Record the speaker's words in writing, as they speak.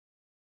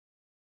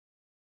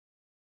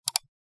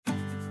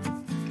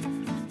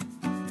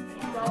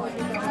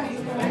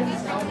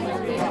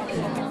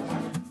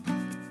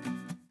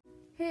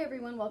Hey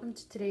everyone, welcome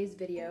to today's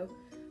video.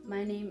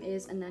 My name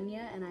is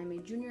Ananya and I'm a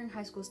junior in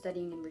high school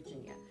studying in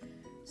Virginia.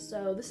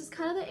 So this is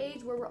kind of the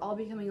age where we're all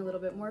becoming a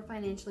little bit more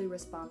financially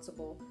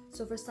responsible.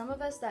 So for some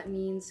of us that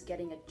means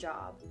getting a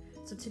job.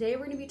 So today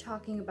we're going to be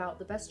talking about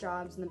the best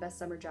jobs and the best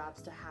summer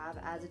jobs to have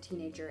as a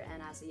teenager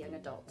and as a young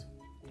adult.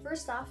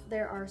 First off,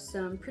 there are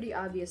some pretty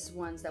obvious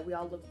ones that we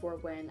all look for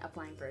when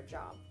applying for a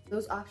job.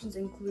 Those options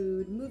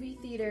include movie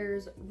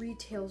theaters,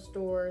 retail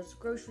stores,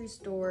 grocery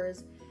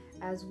stores,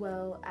 as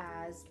well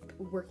as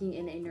working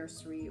in a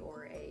nursery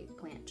or a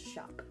plant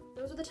shop.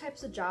 Those are the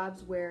types of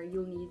jobs where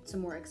you'll need some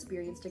more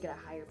experience to get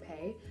a higher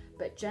pay,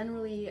 but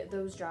generally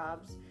those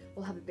jobs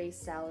will have a base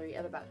salary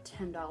of about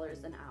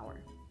 $10 an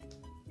hour.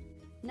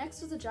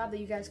 Next is a job that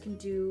you guys can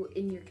do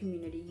in your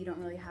community. You don't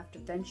really have to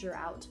venture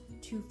out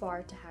too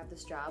far to have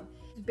this job.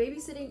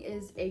 Babysitting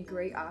is a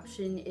great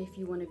option if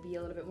you want to be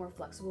a little bit more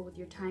flexible with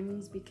your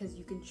timings because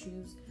you can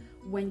choose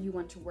when you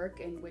want to work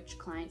and which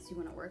clients you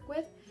want to work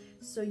with.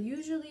 So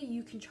usually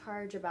you can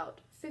charge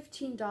about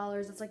 $15,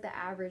 that's like the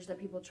average that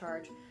people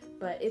charge,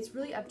 but it's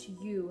really up to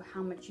you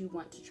how much you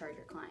want to charge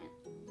your client.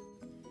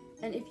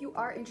 And if you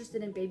are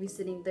interested in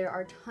babysitting, there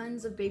are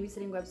tons of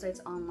babysitting websites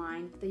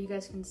online that you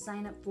guys can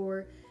sign up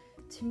for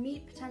to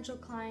meet potential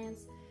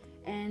clients,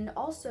 and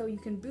also you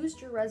can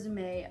boost your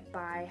resume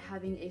by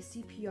having a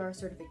CPR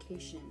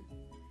certification.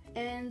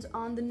 And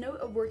on the note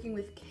of working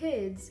with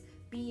kids,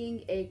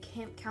 being a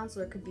camp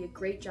counselor could be a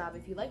great job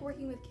if you like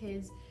working with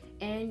kids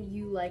and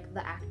you like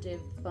the active,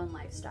 fun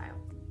lifestyle.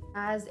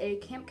 As a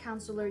camp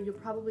counselor, you'll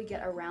probably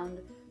get around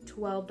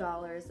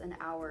 $12 an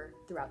hour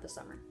throughout the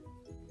summer.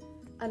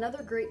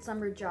 Another great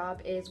summer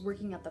job is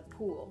working at the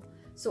pool.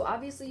 So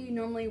obviously,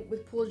 normally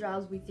with pool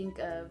jobs, we think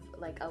of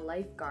like a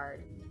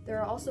lifeguard. There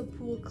are also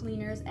pool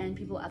cleaners and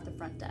people at the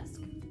front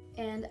desk.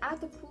 And at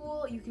the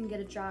pool, you can get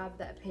a job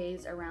that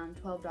pays around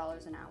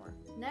 $12 an hour.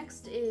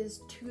 Next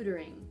is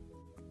tutoring.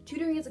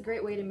 Tutoring is a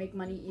great way to make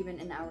money even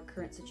in our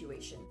current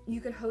situation.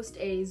 You could host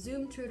a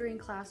Zoom tutoring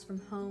class from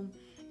home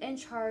and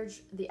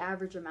charge the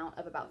average amount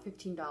of about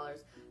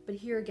 $15. But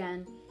here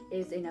again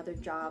is another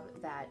job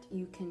that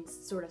you can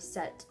sort of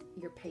set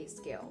your pay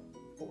scale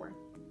for.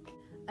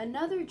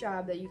 Another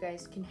job that you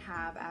guys can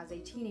have as a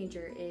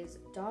teenager is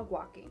dog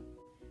walking.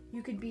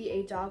 You could be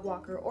a dog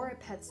walker or a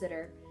pet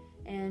sitter,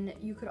 and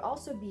you could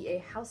also be a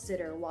house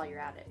sitter while you're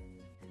at it.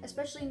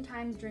 Especially in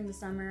times during the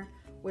summer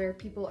where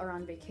people are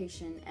on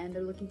vacation and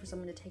they're looking for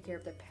someone to take care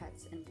of their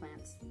pets and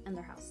plants and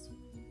their house.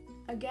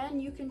 Again,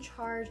 you can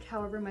charge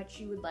however much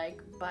you would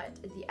like, but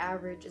the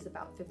average is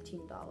about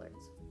 $15.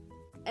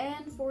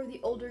 And for the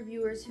older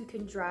viewers who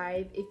can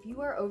drive, if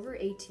you are over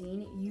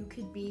 18, you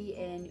could be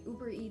an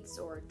Uber Eats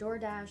or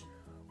DoorDash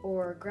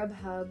or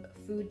Grubhub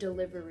food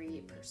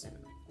delivery person.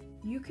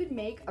 You could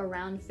make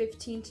around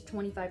 $15 to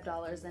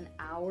 $25 an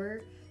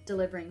hour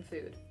delivering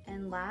food.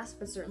 And last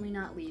but certainly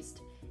not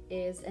least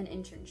is an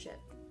internship.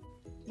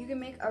 You can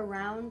make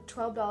around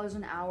 $12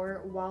 an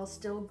hour while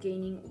still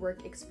gaining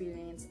work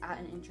experience at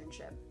an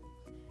internship.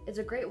 It's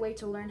a great way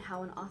to learn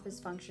how an office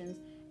functions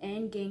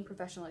and gain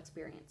professional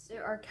experience.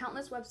 There are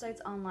countless websites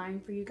online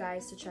for you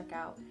guys to check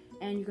out,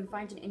 and you can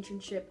find an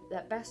internship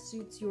that best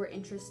suits your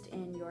interest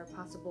and your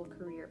possible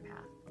career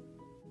path.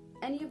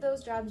 Any of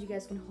those jobs you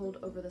guys can hold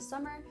over the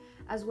summer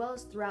as well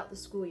as throughout the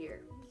school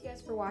year. Thank you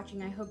guys for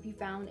watching. I hope you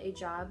found a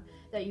job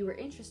that you were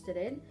interested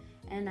in,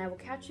 and I will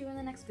catch you in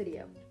the next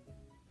video.